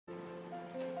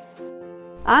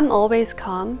I'm always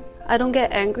calm. I don't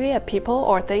get angry at people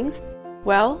or things.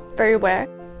 Well, very rare.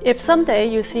 If someday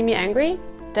you see me angry,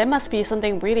 there must be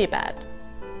something really bad.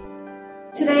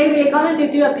 Today we're going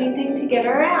to do a painting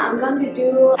together. I'm going to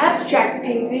do abstract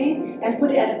painting and put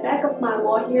it at the back of my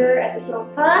wall here at the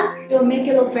sofa. It will make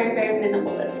it look very, very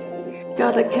minimalist.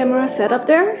 Got the camera set up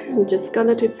there. I'm just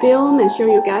going to film and show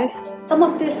you guys. Some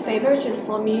of these papers just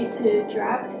for me to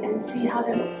draft and see how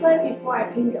that looks like before I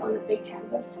paint it on the big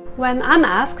canvas. When I'm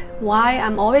asked why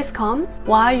I'm always calm,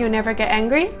 why you never get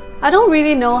angry, I don't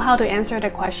really know how to answer the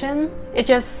question. It's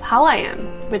just how I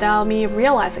am, without me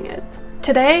realizing it.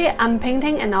 Today, I'm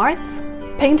painting an art.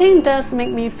 Painting does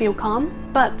make me feel calm,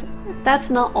 but that's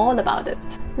not all about it.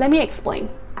 Let me explain.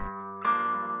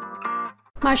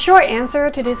 My short answer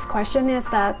to this question is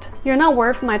that you're not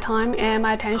worth my time and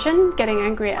my attention getting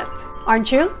angry at,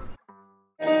 aren't you?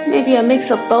 Maybe a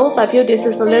mix of both. I feel this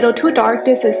is a little too dark,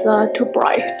 this is too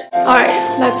bright.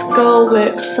 Alright, let's go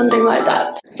with something like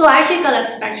that. So I actually got a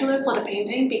spatula for the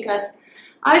painting because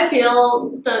I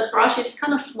feel the brush is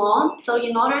kind of small. So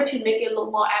in order to make it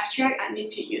look more abstract, I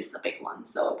need to use a big one.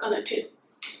 So I'm going to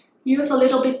use a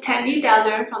little bit technique that I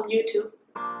learned from YouTube.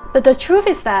 But the truth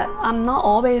is that I'm not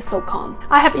always so calm.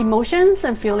 I have emotions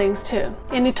and feelings too.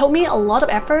 And it took me a lot of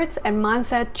efforts and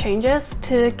mindset changes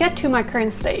to get to my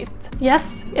current state. Yes,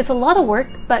 it's a lot of work,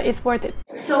 but it's worth it.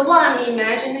 So what I'm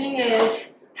imagining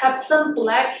is have some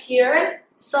black here,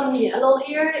 some yellow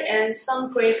here, and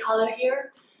some gray color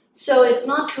here. So it's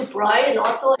not too bright and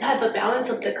also have a balance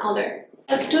of the color.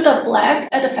 Let's do the black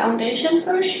at the foundation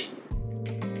first.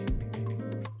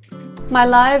 My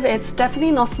life is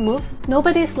definitely not smooth.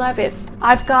 Nobody's life is.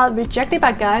 I've got rejected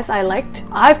by guys I liked.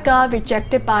 I've got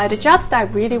rejected by the jobs that I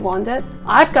really wanted.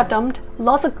 I've got dumped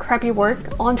lots of crappy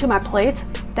work onto my plate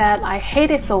that I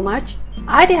hated so much.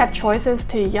 I did have choices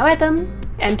to yell at them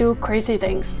and do crazy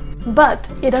things. But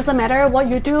it doesn't matter what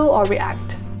you do or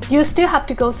react. You still have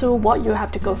to go through what you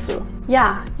have to go through.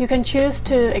 Yeah, you can choose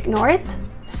to ignore it,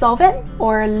 solve it,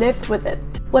 or live with it.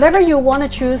 Whatever you want to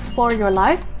choose for your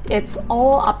life, it's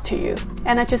all up to you.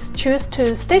 And I just choose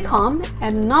to stay calm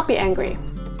and not be angry.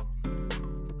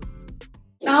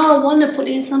 Now I want to put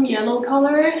in some yellow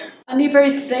color. I need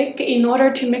very thick in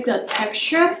order to make the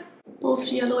texture.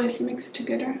 Both yellow is mixed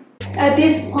together. At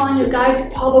this point, you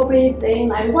guys probably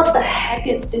think like, what the heck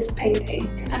is this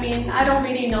painting? I mean, I don't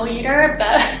really know either,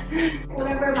 but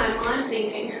whatever my mind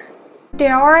thinking.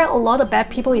 There are a lot of bad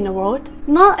people in the world.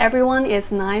 Not everyone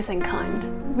is nice and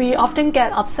kind. We often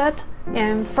get upset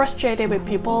and frustrated with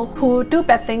people who do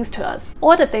bad things to us,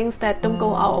 or the things that don't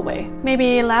go our way.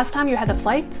 Maybe last time you had a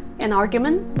fight, an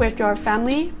argument with your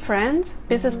family, friends,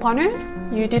 business partners.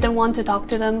 You didn't want to talk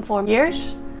to them for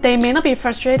years. They may not be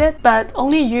frustrated, but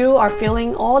only you are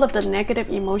feeling all of the negative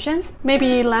emotions.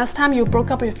 Maybe last time you broke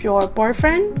up with your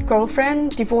boyfriend,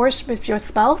 girlfriend, divorced with your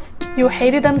spouse. You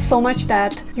hated them so much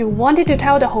that you wanted to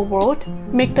tell the whole world,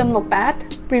 make them look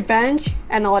bad, revenge,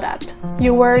 and all that.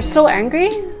 You were so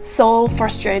angry, so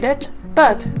frustrated,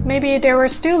 but maybe they were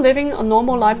still living a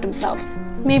normal life themselves.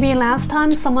 Maybe last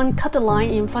time someone cut the line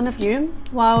in front of you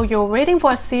while you're waiting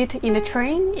for a seat in the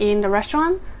train, in the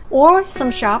restaurant, or some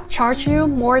shop charged you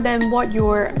more than what you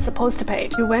were supposed to pay.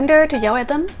 You went there to yell at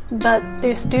them, but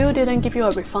they still didn't give you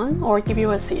a refund or give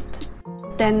you a seat.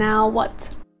 Then now what?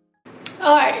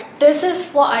 Alright, this is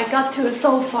what I got to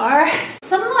so far.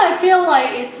 Somehow I feel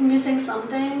like it's missing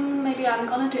something. Maybe I'm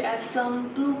going to add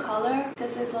some blue color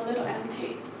because it's a little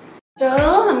empty. So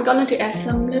I'm going to add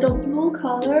some little blue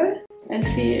color and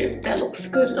see if that looks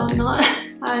good or not.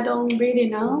 I don't really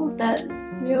know, but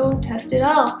we'll test it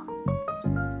out.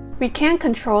 We can't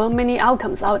control many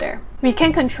outcomes out there. We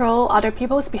can't control other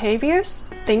people's behaviors,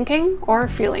 thinking, or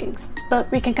feelings. But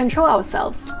we can control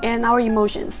ourselves and our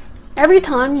emotions. Every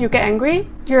time you get angry,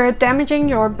 you're damaging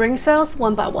your brain cells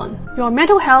one by one. Your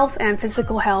mental health and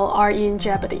physical health are in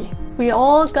jeopardy. We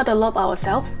all gotta love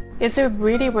ourselves. Is it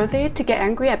really worth it to get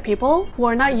angry at people who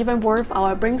are not even worth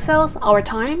our brain cells, our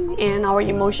time, and our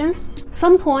emotions?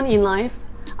 Some point in life,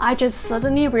 I just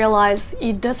suddenly realized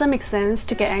it doesn't make sense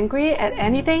to get angry at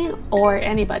anything or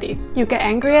anybody. You get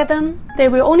angry at them, they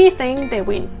will only think they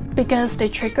win because they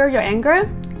trigger your anger,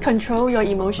 control your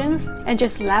emotions, and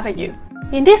just laugh at you.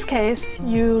 In this case,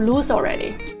 you lose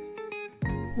already.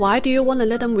 Why do you want to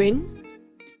let them win?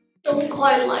 Don't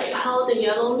quite like how the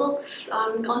yellow looks.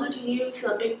 I'm going to use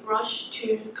a big brush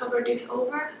to cover this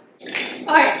over.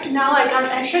 Alright, now I got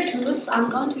extra tools. I'm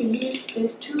going to use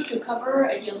this tool to cover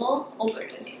a yellow over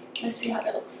this. Let's see how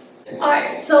that looks.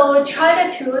 Alright, so try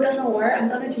the tool doesn't work. I'm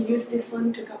going to use this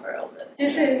one to cover over.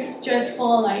 This is just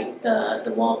for like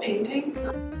the wall painting.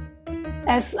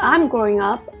 As I'm growing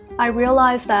up, I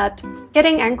realized that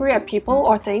getting angry at people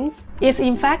or things is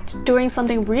in fact doing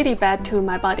something really bad to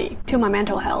my body, to my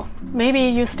mental health. Maybe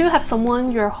you still have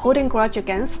someone you're holding grudge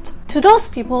against. To those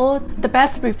people, the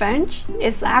best revenge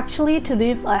is actually to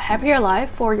live a happier life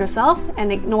for yourself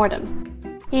and ignore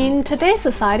them. In today's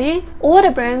society, all the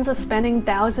brands are spending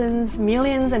thousands,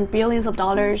 millions, and billions of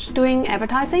dollars doing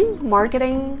advertising,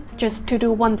 marketing, just to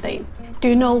do one thing. Do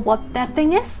you know what that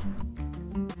thing is?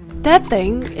 That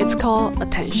thing is called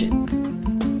attention.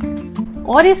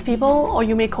 All these people, or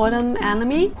you may call them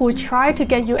enemy, who try to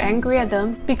get you angry at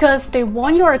them because they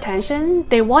want your attention,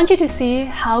 they want you to see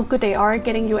how good they are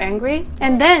getting you angry,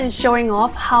 and then showing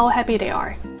off how happy they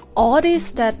are. All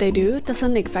this that they do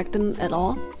doesn't affect them at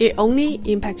all. It only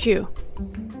impacts you.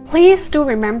 Please do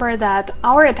remember that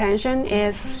our attention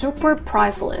is super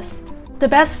priceless. The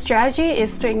best strategy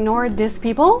is to ignore these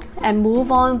people and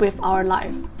move on with our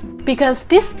life. Because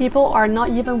these people are not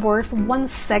even worth 1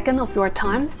 second of your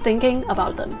time thinking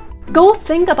about them. Go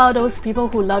think about those people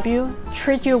who love you,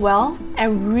 treat you well,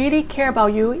 and really care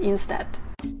about you instead.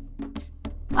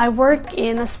 I work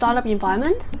in a startup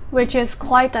environment, which is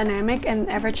quite dynamic and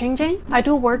ever-changing. I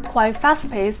do work quite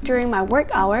fast-paced during my work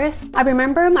hours. I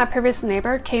remember my previous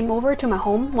neighbor came over to my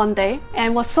home one day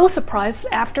and was so surprised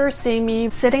after seeing me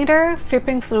sitting there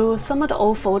flipping through some of the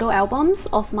old photo albums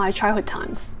of my childhood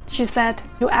times. She said,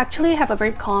 "You actually have a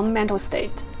very calm mental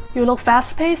state. You look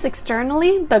fast-paced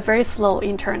externally, but very slow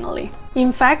internally."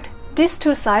 In fact, these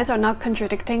two sides are not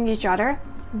contradicting each other,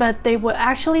 but they will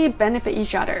actually benefit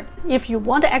each other. If you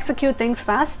want to execute things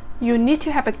fast, you need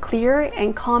to have a clear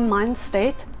and calm mind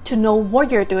state to know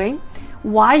what you're doing,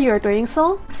 why you're doing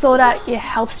so that it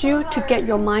helps you to get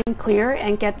your mind clear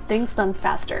and get things done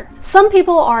faster. Some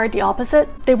people are the opposite.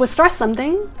 They will start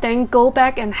something, then go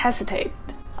back and hesitate.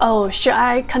 Oh, should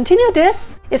I continue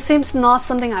this? It seems not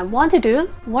something I want to do.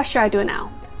 What should I do now?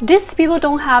 These people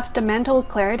don't have the mental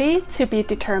clarity to be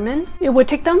determined. It would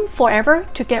take them forever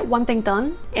to get one thing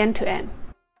done end to end.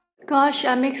 Gosh,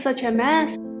 I make such a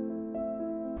mess.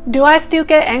 Do I still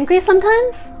get angry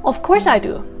sometimes? Of course I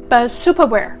do, but super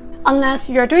rare. Unless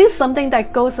you're doing something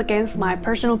that goes against my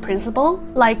personal principle,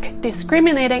 like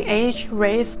discriminating age,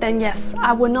 race, then yes,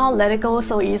 I would not let it go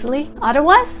so easily.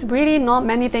 Otherwise, really not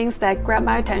many things that grab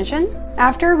my attention.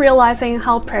 After realizing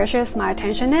how precious my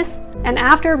attention is, and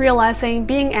after realizing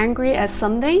being angry at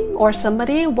something or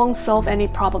somebody won't solve any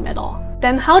problem at all,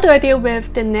 then how do I deal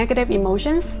with the negative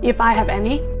emotions, if I have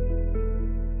any?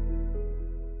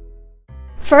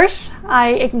 First, I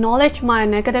acknowledge my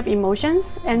negative emotions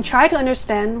and try to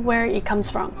understand where it comes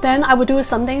from. Then I will do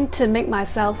something to make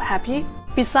myself happy.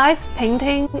 Besides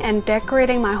painting and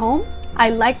decorating my home, I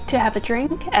like to have a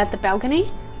drink at the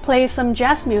balcony, play some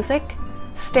jazz music,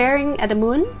 staring at the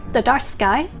moon, the dark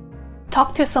sky,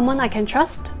 talk to someone I can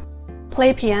trust,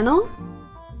 play piano,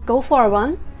 go for a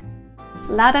run,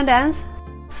 Latin dance,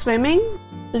 swimming,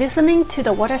 listening to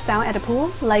the water sound at the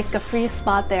pool like a free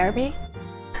spa therapy.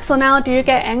 So now, do you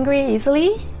get angry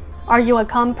easily? Are you a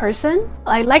calm person?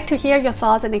 I'd like to hear your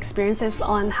thoughts and experiences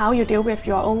on how you deal with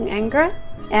your own anger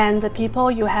and the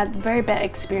people you had very bad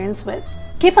experience with.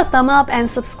 Give a thumb up and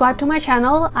subscribe to my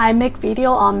channel. I make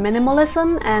video on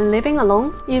minimalism and living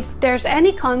alone. If there's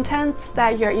any content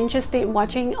that you're interested in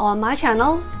watching on my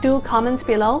channel, do comment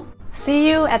below. See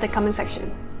you at the comment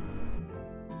section.